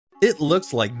It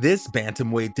looks like this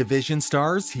bantamweight division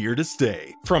star's here to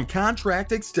stay. From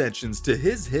contract extensions to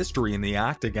his history in the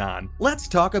octagon, let's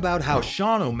talk about how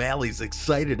Sean O'Malley's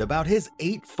excited about his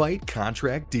 8-fight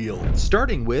contract deal.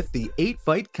 Starting with the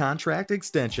 8-fight contract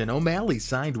extension O'Malley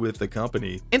signed with the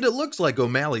company. And it looks like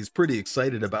O'Malley's pretty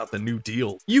excited about the new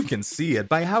deal. You can see it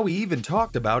by how he even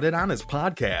talked about it on his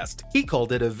podcast. He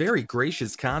called it a very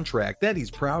gracious contract that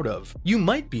he's proud of. You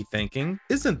might be thinking,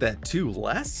 isn't that too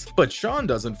less? But Sean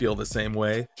doesn't feel the same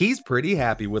way. He's pretty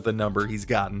happy with the number he's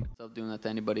gotten. I'm doing that to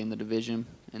anybody in the division,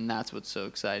 and that's what's so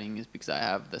exciting, is because I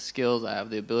have the skills, I have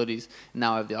the abilities, and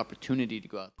now I have the opportunity to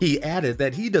go out. He added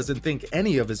that he doesn't think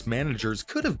any of his managers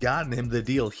could have gotten him the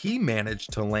deal he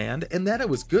managed to land, and that it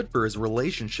was good for his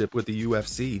relationship with the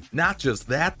UFC. Not just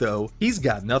that though, he's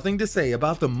got nothing to say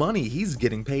about the money he's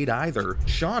getting paid either.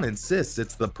 Sean insists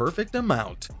it's the perfect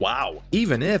amount. Wow.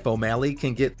 Even if O'Malley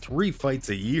can get 3 fights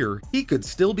a year, he could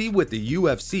still be with the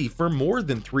UFC for more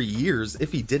than 3 years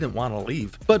if he didn't want to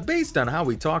leave. But based on how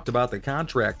we talked about the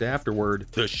contract afterward,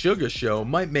 the Sugar Show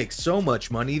might make so much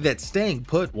money that staying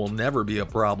put will never be a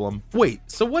problem. Wait,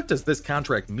 so what does this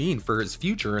contract mean for his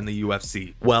future in the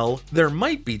UFC? Well, there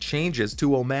might be changes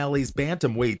to O'Malley's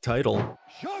bantamweight title.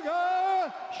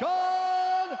 Sugar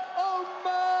Sean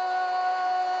O'Malley!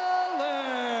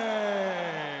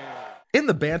 In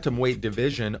the bantamweight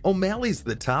division, O'Malley's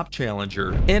the top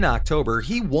challenger. In October,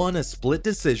 he won a split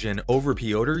decision over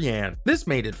Petr Yan. This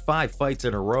made it 5 fights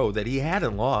in a row that he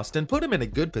hadn't lost and put him in a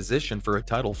good position for a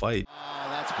title fight. Oh,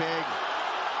 that's big.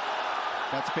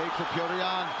 That's big for Petr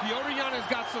Yan. Petr Yan has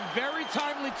got some very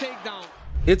timely takedowns.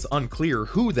 It's unclear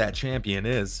who that champion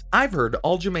is. I've heard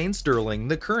Aljamain Sterling,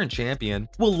 the current champion,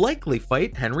 will likely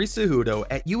fight Henry Cejudo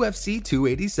at UFC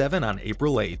 287 on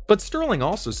April 8. But Sterling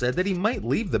also said that he might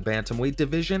leave the bantamweight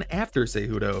division after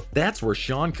Cejudo. That's where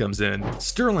Sean comes in.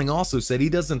 Sterling also said he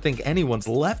doesn't think anyone's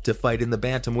left to fight in the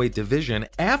bantamweight division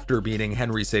after beating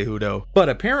Henry Cejudo. But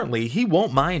apparently he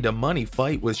won't mind a money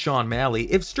fight with Sean O'Malley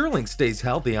if Sterling stays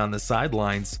healthy on the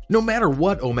sidelines. No matter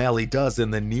what O'Malley does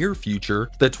in the near future,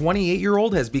 the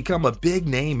 28-year-old has become a big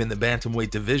name in the bantamweight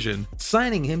division.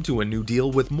 Signing him to a new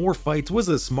deal with more fights was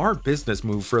a smart business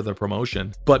move for the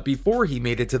promotion. But before he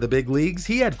made it to the big leagues,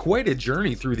 he had quite a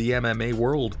journey through the MMA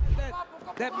world.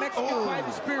 That Mexican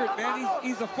fighting spirit, man,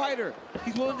 he's a fighter.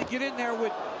 He's willing to get in there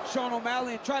with Sean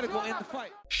O'Malley and try to go end the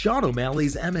fight. Sean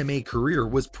O'Malley's MMA career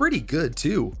was pretty good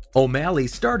too. O'Malley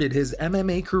started his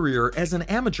MMA career as an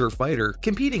amateur fighter,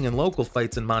 competing in local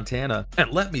fights in Montana.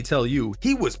 And let me tell you,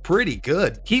 he was pretty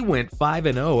good. He went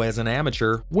 5-0 as an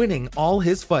amateur, winning all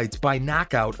his fights by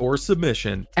knockout or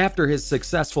submission. After his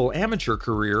successful amateur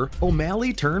career,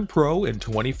 O'Malley turned pro in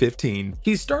 2015.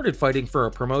 He started fighting for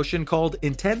a promotion called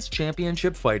Intense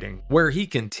Championship Fighting, where he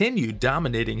continued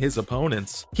dominating his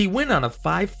opponents. He went on a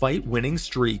 5-fight winning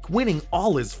streak, winning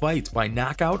all his fights by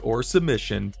knockout or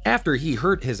submission. After he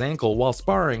hurt his ankle while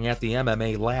sparring at the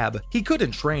MMA lab, he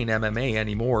couldn't train MMA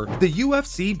anymore. The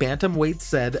UFC bantamweight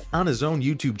said on his own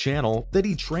YouTube channel that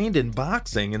he trained in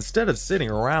boxing instead of sitting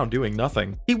around doing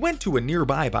nothing. He went to a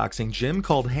nearby boxing gym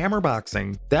called Hammer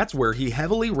Boxing. That's where he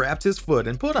heavily wrapped his foot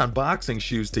and put on boxing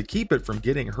shoes to keep it from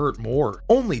getting hurt more.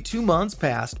 Only 2 months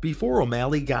passed before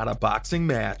O'Malley got a boxing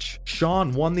match.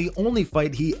 Sean won the only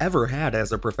fight he ever had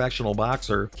as a professional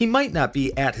boxer. He might not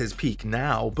be at his peak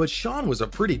now, but Sean was a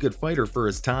pretty good fighter for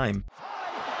his time.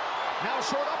 Now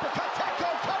short uppercut,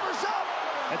 Tecco covers up.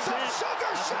 That's the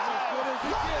Sugar Show.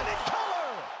 Running in color.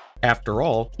 After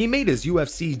all, he made his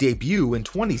UFC debut in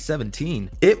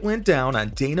 2017. It went down on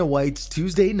Dana White's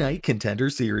Tuesday Night Contender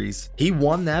Series. He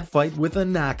won that fight with a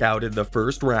knockout in the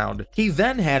first round. He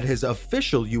then had his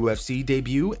official UFC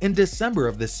debut in December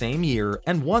of the same year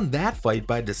and won that fight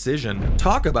by decision.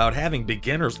 Talk about having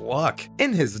beginner's luck.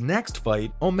 In his next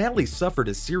fight, O'Malley suffered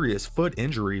a serious foot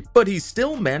injury, but he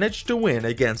still managed to win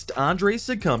against Andre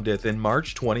Succumdith in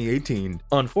March 2018.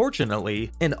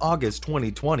 Unfortunately, in August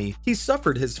 2020, he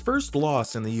suffered his first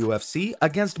loss in the UFC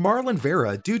against Marlon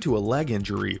Vera due to a leg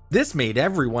injury. This made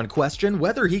everyone question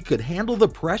whether he could handle the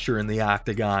pressure in the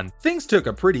octagon. Things took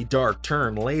a pretty dark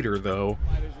turn later though.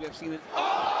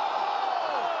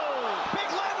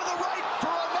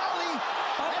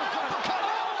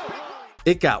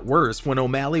 It got worse when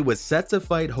O'Malley was set to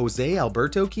fight Jose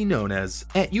Alberto Quinones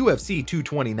at UFC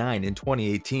 229 in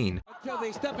 2018. Until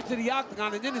they step into the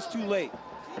octagon and then it's too late.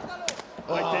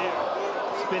 Right there.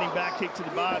 Spinning back kick to the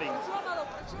body.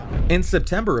 In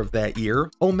September of that year,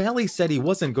 O'Malley said he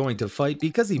wasn't going to fight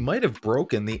because he might have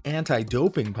broken the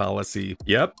anti-doping policy.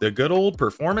 Yep, the good old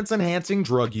performance-enhancing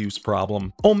drug use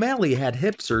problem. O'Malley had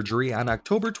hip surgery on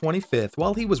October 25th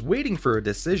while he was waiting for a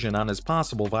decision on his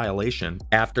possible violation.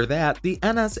 After that, the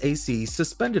NSAC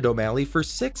suspended O'Malley for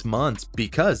 6 months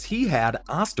because he had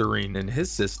ostarine in his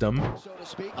system. So to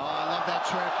speak. Oh, I love that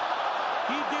trick.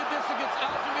 He did this against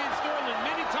Aljamain Sterling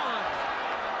many times.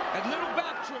 That little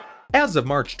back trip. As of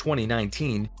March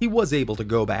 2019, he was able to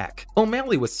go back.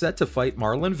 O'Malley was set to fight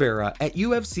Marlon Vera at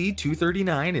UFC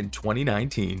 239 in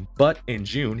 2019, but in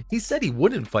June, he said he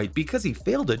wouldn't fight because he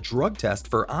failed a drug test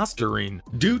for ostarine.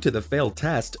 Due to the failed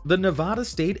test, the Nevada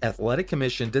State Athletic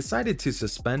Commission decided to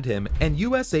suspend him, and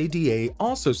USADA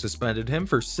also suspended him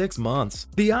for 6 months.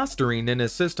 The ostarine in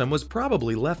his system was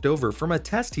probably left over from a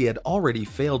test he had already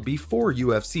failed before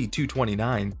UFC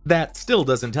 229. That still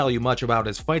doesn't tell you much about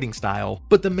his fighting style,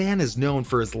 but the man is known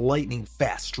for his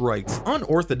lightning-fast strikes,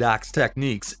 unorthodox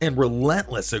techniques, and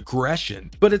relentless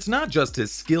aggression. But it's not just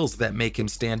his skills that make him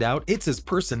stand out, it's his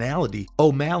personality.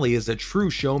 O'Malley is a true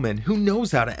showman who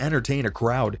knows how to entertain a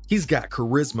crowd. He's got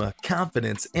charisma,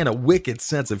 confidence, and a wicked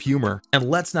sense of humor. And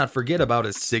let's not forget about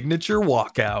his signature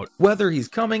walkout. Whether he's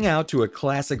coming out to a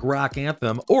classic rock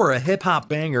anthem or a hip-hop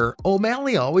banger,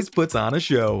 O'Malley always puts on a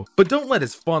show. But don't let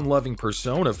his fun-loving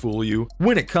persona fool you.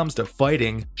 When it comes to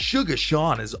fighting, Sugar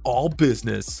Sean is all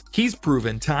business. He's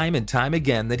proven time and time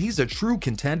again that he's a true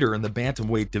contender in the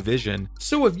bantamweight division.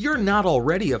 So if you're not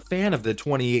already a fan of the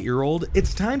 28-year-old,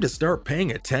 it's time to start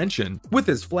paying attention. With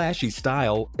his flashy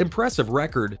style, impressive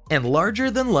record, and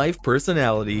larger-than-life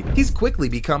personality, he's quickly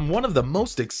become one of the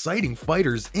most exciting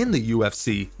fighters in the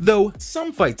UFC. Though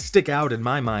some fights stick out in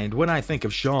my mind when I think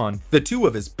of Sean. The two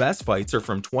of his best fights are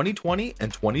from 2020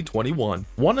 and 2021.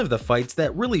 One of the fights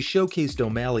that really showcased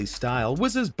O'Malley's style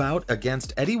was his bout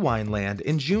against Eddie Wineland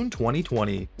in June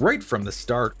 2020. Right from the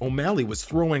start, O'Malley was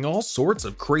throwing all sorts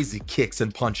of crazy kicks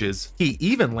and punches. He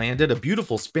even landed a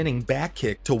beautiful spinning back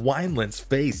kick to Wineland's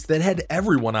face that had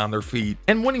everyone on their feet.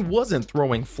 And when he wasn't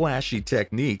throwing flashy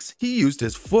techniques, he used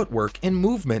his footwork and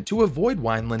movement to avoid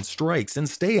Wineland's strikes and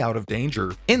stay out of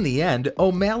danger. In the end,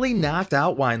 O'Malley knocked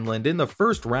out Wineland in the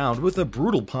first round with a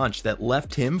brutal punch that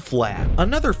left him flat.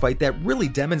 Another fight that really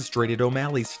demonstrated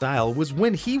O'Malley's style was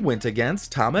when he went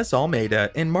against Thomas Almeida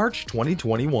in March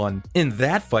 2021. In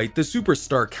that fight, the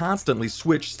superstar constantly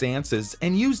switched stances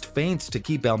and used feints to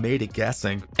keep Almeida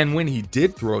guessing. And when he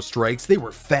did throw strikes, they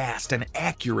were fast and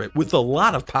accurate with a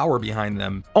lot of power behind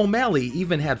them. O'Malley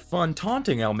even had fun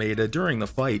taunting Almeida during the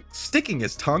fight, sticking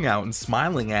his tongue out and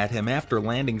smiling at him after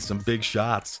landing some big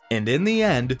shots. And in the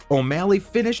end, O'Malley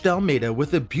finished Almeida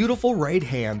with a beautiful right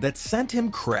hand that sent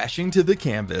him crashing to the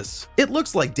canvas. It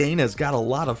looks like Dana's got a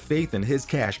lot of faith in his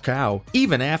cash cow,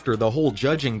 even after the whole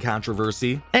judging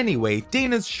controversy. Anyway,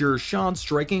 Dana's sure Sean's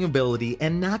striking ability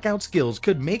and knockout skills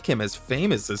could make him as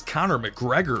famous as Conor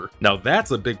McGregor. Now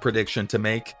that's a big prediction to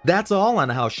make. That's all on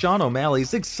how Sean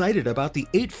O'Malley's excited about the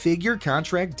 8-figure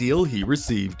contract deal he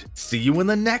received. See you in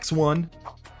the next one.